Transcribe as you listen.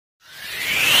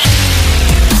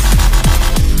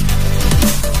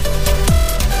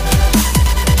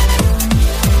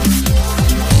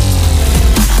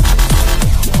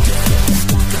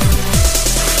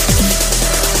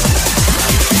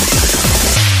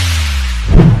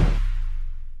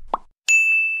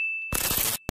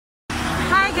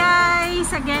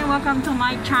guys, again, welcome to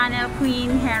my channel,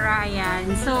 Queen Hera.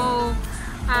 Ayan. So,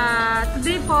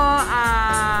 today po,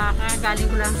 galing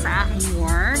ko lang sa aking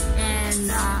work and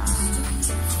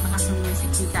nakasundo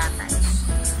si tatay.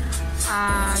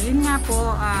 Yun nga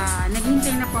po,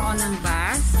 naghintay na po ako ng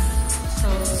bus. So,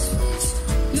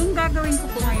 yung gagawin ko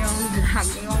po ngayong vlog,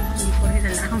 yung hindi ko rin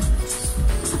alam.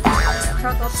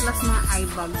 Shoutout plus mga eye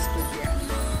bags ko yan.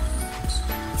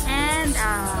 And,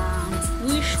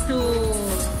 wish to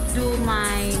do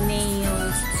my nail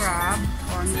scrub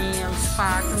or nail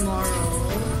spa tomorrow.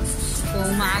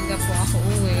 Kung maaga po ako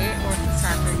uwi or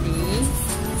sa Saturday.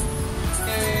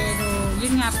 Pero,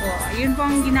 yun nga po. Yun po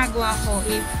ang ginagawa ko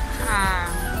if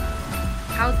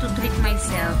how to treat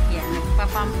myself. Yan.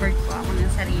 Nagpapampered po ako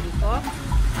ng sarili ko.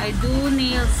 I do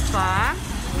nail spa.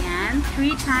 Ayan.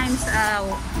 3 times a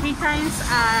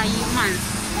month.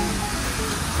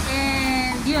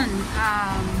 And, yun.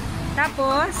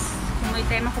 Tapos, kung may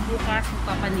tema ko bukas,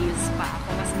 magpapanails pa ako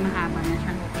kasi mahaba na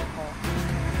siya nito ko.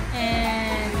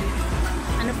 And,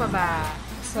 ano pa ba?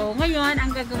 So, ngayon,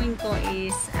 ang gagawin ko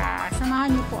is,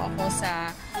 samahan niyo po ako sa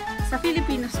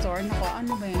Filipino store. Nako,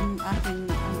 ano ba yun? Aking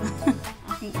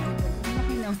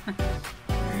naman.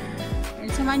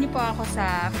 And, samahan niyo po ako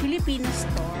sa Filipino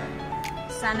store.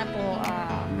 Sana po,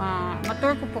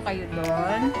 ma-tour ko po kayo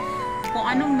doon. Kung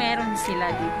anong meron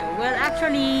sila dito. Well,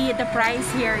 actually, the price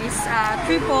here is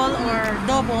triple or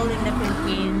double in the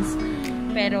Philippines.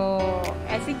 Pero,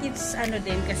 I think it's ano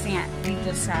din kasi nga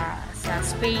dito sa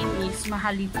Spain is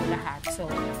mahal dito lahat. So,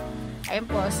 ayun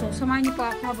po. So, samahan niyo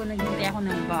po ako habang naghintay ako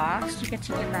ng bus.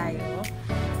 Chika-chika tayo.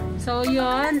 So,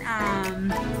 yun.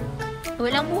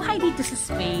 Walang buhay dito sa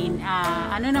Spain.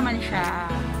 Ano naman siya,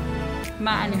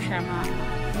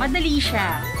 madali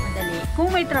siya. Kung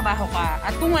may trabaho ka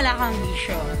at kung wala kang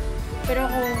bisyo. Pero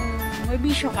kung may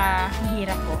bisyo ka,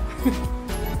 mahirap po.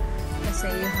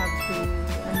 Kasi you have to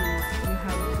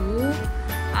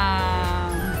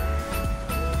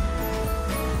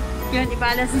yun,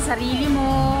 i-balance sa sarili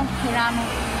mo. Kailangan mo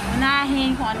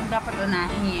unahin kung anong dapat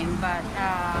unahin. But,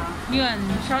 yun,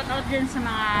 shout out dyan sa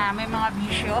may mga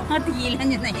bisyo. Tigilan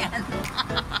nyo na yan.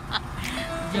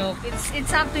 Joke.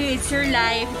 It's up to you. It's your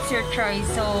life. It's your choice.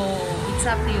 So, it's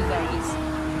up to you guys.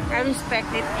 I respect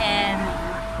it and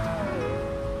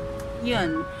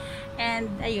yun. And,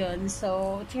 ayun.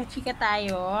 So, chika-chika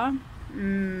tayo.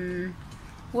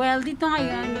 Well, dito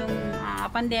ngayon, yung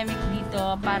pandemic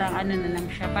dito, parang ano na lang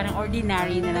siya. Parang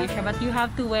ordinary na lang siya. But you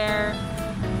have to wear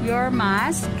your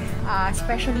mask,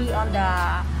 especially on the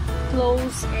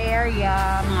closed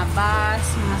area, mga bus,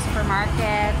 mga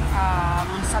supermarket,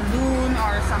 mga saloon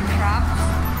or some shops.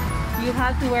 You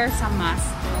have to wear some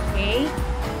mask, okay?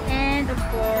 And of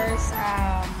course,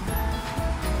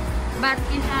 but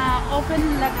in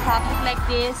open like traffic like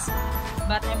this,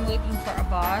 but I'm waiting for a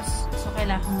bus, so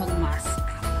kailangan kong mag-mask,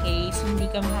 okay? So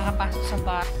hindi ka makakapasok sa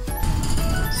bus.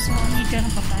 So dito na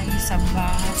pa tayo sa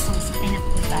bus. So sakay na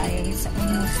po tayo. It's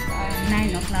almost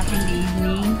 9 o'clock in the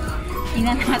evening.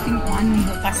 Tingnan natin kung anong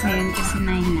bukas ngayon kasi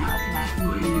 9 na o'clock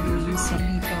in the evening. So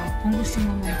dito, kung gusto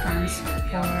mo may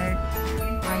transport,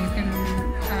 you can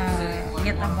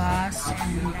get a bus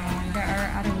and there are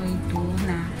other way too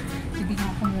na hindi ka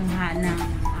kumuha ng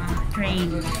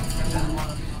train.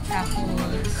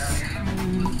 Tapos,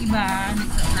 iba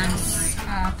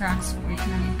transport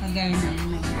ng kagaya ng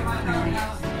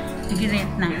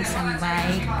nag-rent ng isang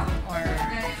bike or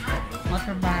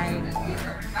motorbike or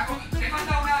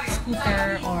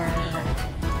scooter or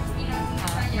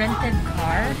rented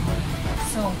car.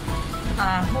 So,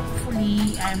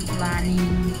 hopefully, I'm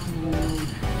planning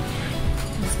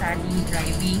to study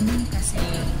driving kasi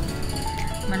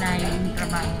malayo yung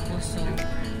trabaho ko. So,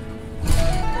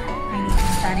 I need to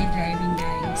study driving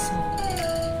guys. So,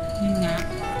 yun nga.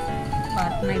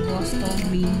 But my boss told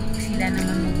me sila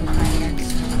naman magbabayad.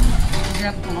 So,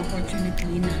 grab kong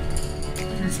opportunity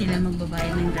na sila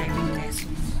magbabayad ng driving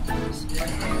lesson. So,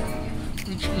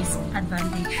 which is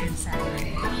advantage yun sa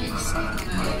akin. So,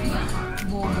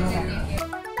 bobo.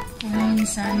 Kung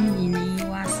minsan,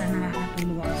 naiiwasan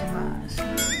nakakatulog ako sa bus.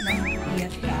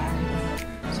 Nangipiyat ka.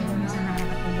 So, kung minsan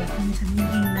nakakatulog, kung minsan hindi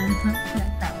na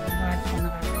tao. Bakit ko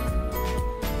nakakatulog?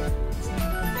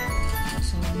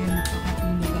 So, yun,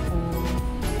 nakakatulog ako.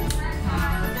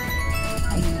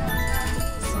 Ayun.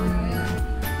 So,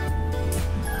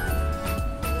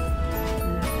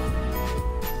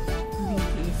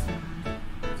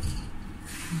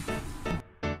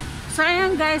 so,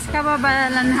 ayan guys,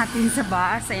 kababalan natin sa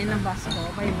bus. Ayan ang bus ko.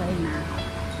 Bye-bye na.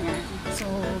 Ayan. So,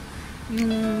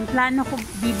 yung plano ko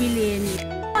bibilin.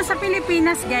 Sa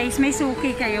Pilipinas guys, may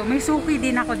suki kayo. May suki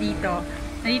din ako dito.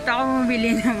 Nandito ako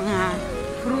bumili ng mga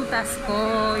prutas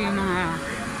ko, yung mga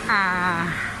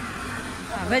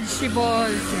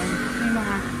vegetables, yung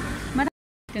mga marami.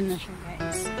 Ito na siya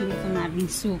guys. Dito namin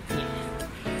suki.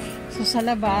 So sa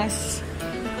labas,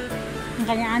 ang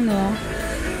kanya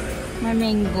may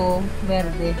mango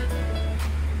verde.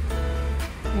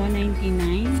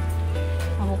 199.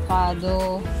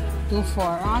 Avocado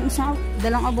 24. Ang isang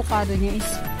dalang avocado niya is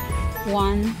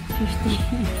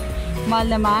 150. Mahal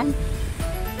naman.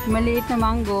 Maliit na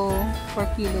mango per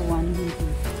kilo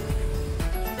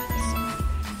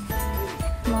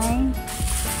 150. May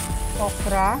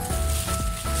okra,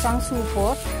 isang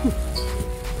supot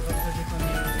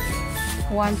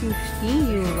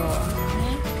 150 euro.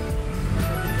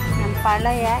 Ang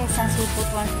palaya, isang supot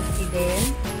 150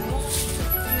 din.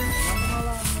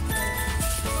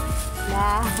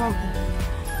 Balatong.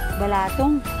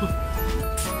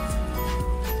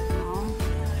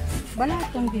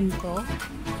 Balatong din to.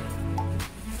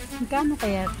 Magkano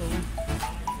kaya to?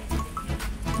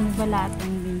 May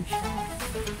balatong din siya.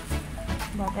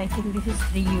 But I think this is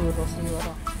 3 euro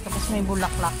siguro. Tapos may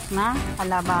bulaklak na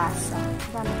kalabasa.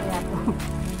 Magkano kaya to?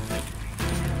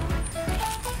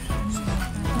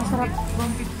 Masarap.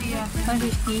 150 ah.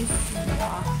 150?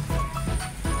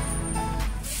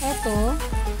 Ito.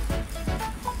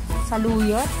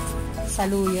 Saluyot.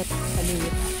 Saluyot.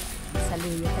 Saluyot.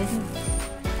 Saluyot. I think,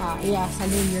 yeah,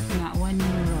 saluyot nga. 1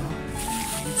 euro.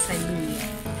 Saluyot.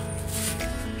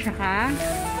 Tsaka,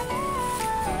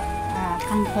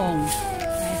 kangkong.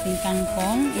 I think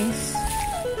kangkong is,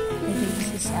 I think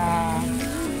this is,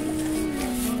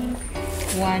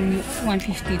 150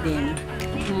 din.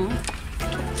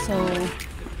 So,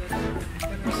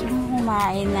 gusto mo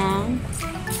kumain ng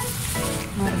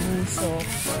marbuso.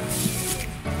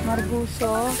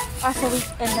 Marbuso. Sa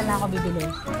weekend na lang ako bibili.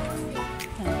 So,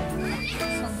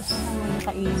 gusto mo yung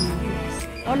kainin.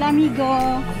 Hola,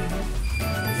 amigo!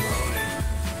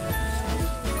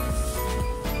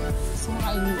 Gusto mo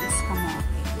kainin is kamote.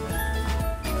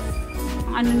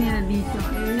 Ang ano nila dito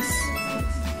is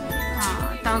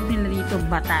tawag nila dito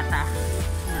batata.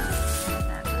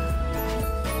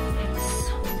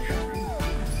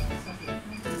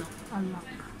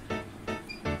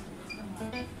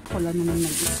 Wala naman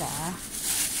mag-isa.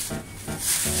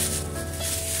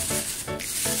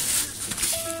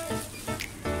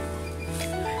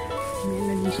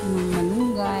 Meron din siya ng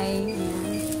malunggay.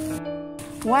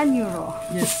 1 euro.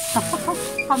 Yes.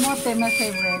 Kamote, my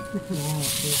favorite.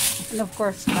 And of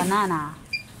course, banana.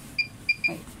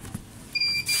 Wait.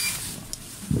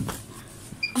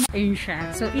 Ayun siya.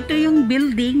 So, ito yung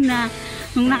building na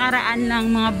nung nakaraan ng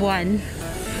mga buwan.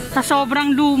 Sa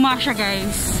sobrang luma siya,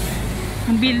 guys.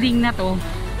 Ang building na to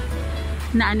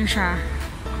na ano siya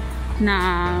na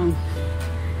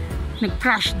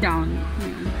nag-crash down.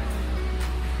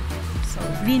 So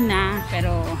clean na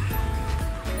pero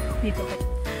dito pa.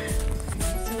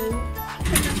 So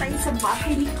punta tayo sa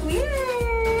bahay ni Queen.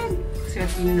 So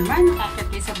yun naman, nakakit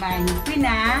kayo sa bahay ni Queen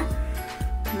ha.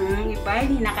 Iba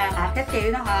hindi nakakakit kayo,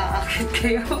 nakakakit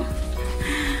kayo.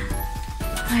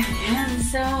 Ayan,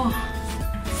 so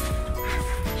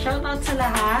shoutout sa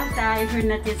lahat. If you're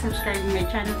not yet subscribed to my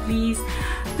channel, please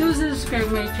do subscribe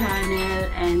my channel.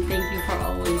 And thank you for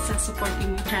always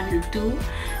supporting my channel too.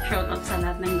 Shoutout sa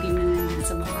lahat ng team na nandun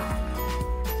sa baba.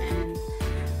 And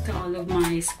to all of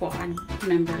my squad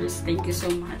members, thank you so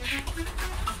much.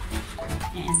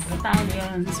 And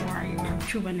battalions, warrior,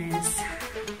 chubanes,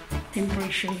 team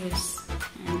precious,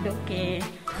 and okay.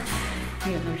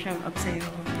 Yun, shoutout sa'yo.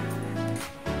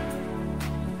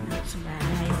 Sa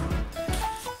bahay.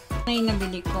 Yung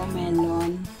nabili ko,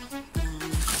 melon.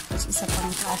 Tapos isa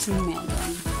pang klaseng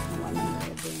melon. Walang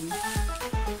melon din.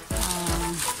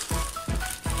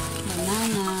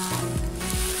 Banana.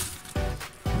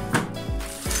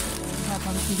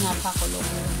 Habang pinapakulo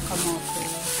ko yung kamote.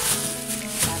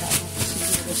 Para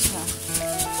siguro siya.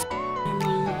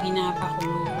 Habang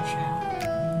pinapakulo ko siya,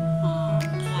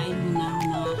 kakain muna ako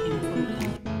ng aking kulo.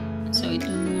 So, ito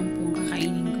naman po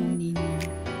kakainin ko nino.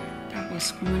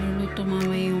 Tapos, kung maluluto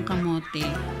mamaya yung kamote,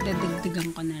 dadagdagan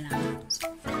ko na lang. So,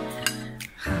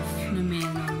 half na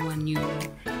melon, 1 euro.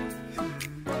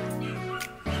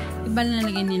 Iba na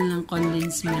lagyan nila ng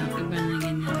condensed milk, iba na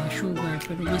lagyan nila ng sugar,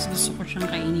 pero mas gusto ko siyang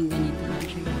kainin ganito na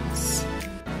siya, guys.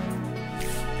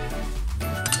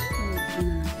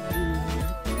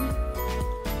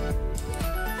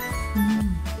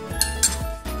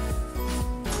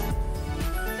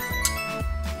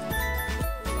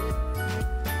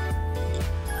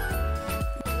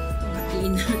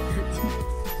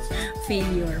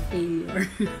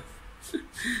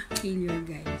 Failure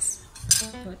guys.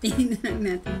 So, tingnan lang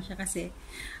natin siya kasi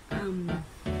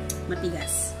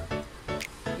matigas.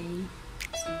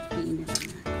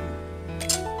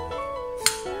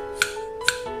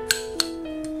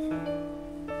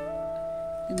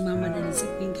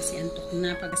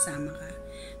 pag kasama ka.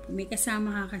 Pag may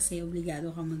kasama ka kasi, obligado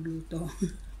kang magluto.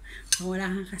 Kung wala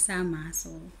kang kasama,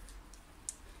 so,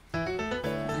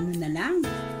 ano na lang.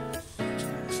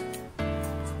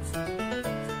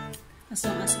 As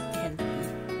long as it's healthy.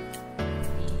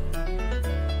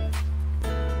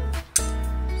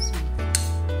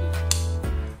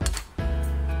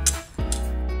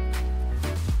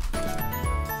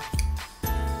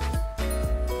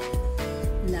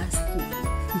 Last two.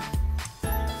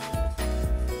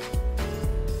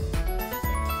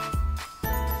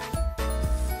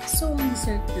 So, ang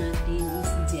dessert natin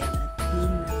is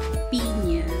gelatin,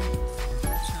 pinya,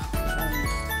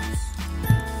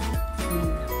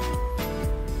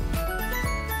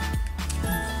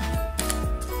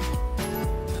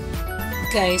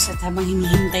 guys, at habang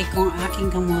hinihintay ko ang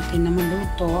aking kamote na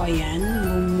maluto, ayan,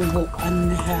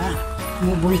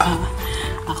 bumubula,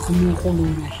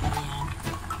 kumukulo na siya, ayan.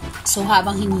 So,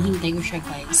 habang hinihintay ko siya,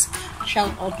 guys,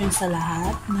 shout out yun sa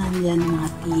lahat na nila ng mga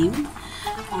team.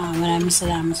 Maraming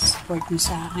salamat sa support mo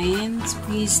sa akin.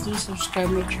 Please do subscribe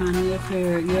my channel if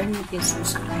you're not yet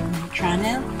subscribe my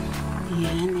channel.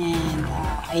 Ayan, and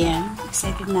ayan,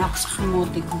 excited na ako sa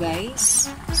kamote ko, guys.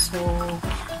 So,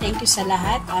 thank you sa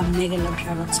lahat. Mega love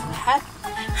shoutout sa lahat.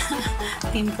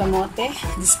 Team kamote,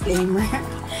 disclaimer.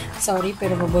 Sorry,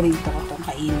 pero paborito ko itong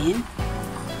kainin.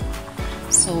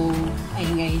 So,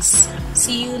 ayun guys.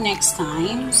 See you next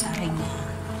time sa aking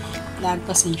vlog.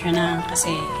 Pasensya na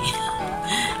kasi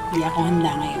hindi ako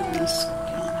handa ngayon. So,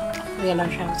 mega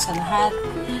love shoutout sa lahat.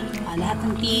 Lahat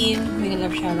ng team, mega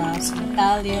love shoutout sa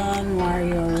Battalion,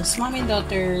 Warriors, Mom and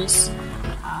Daughters,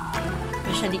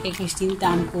 especially kay Christine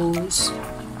Tampus.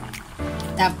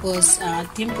 Tapos,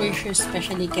 Team Precious,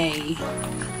 especially kay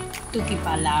Tuki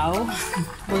Palaw.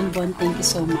 Bonbon, thank you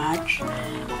so much.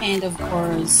 And of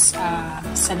course,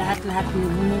 sa lahat-lahat na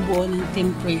bumubuo ng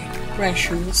Team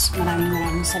Precious,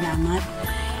 maraming salamat.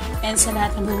 And sa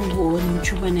lahat na bumubuo ng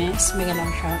Chubanes, mega love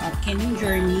shout out. Kenny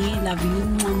Journey, love you,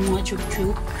 mga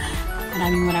chup-chup.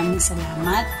 Maraming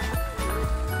salamat.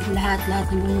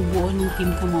 Lahat-lahat na bumubuo ng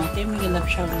Team Kamote, mega love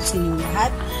shout out sa inyo lahat.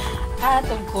 At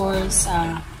of course,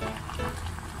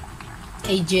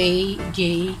 kay Jay,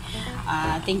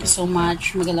 thank you so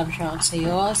much. Mega love shout out sa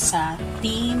iyo sa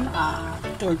Team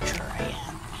Torture.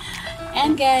 Ayan.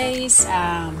 And guys,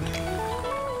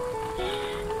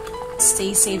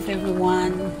 stay safe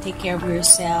everyone. Take care of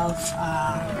yourself.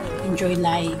 Enjoy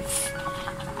life.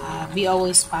 Be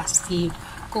always positive.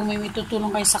 Kung may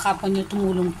tutulong kayo sa kapwa nyo,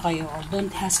 tumulong kayo.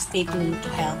 Don't hesitate to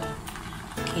help.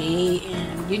 Okay?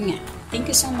 And yun nga.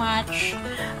 Thank you so much.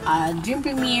 Dream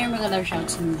Premiere, mega love shout out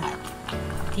sa lahat.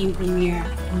 Team Premiere.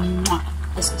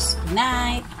 This is good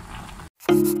night.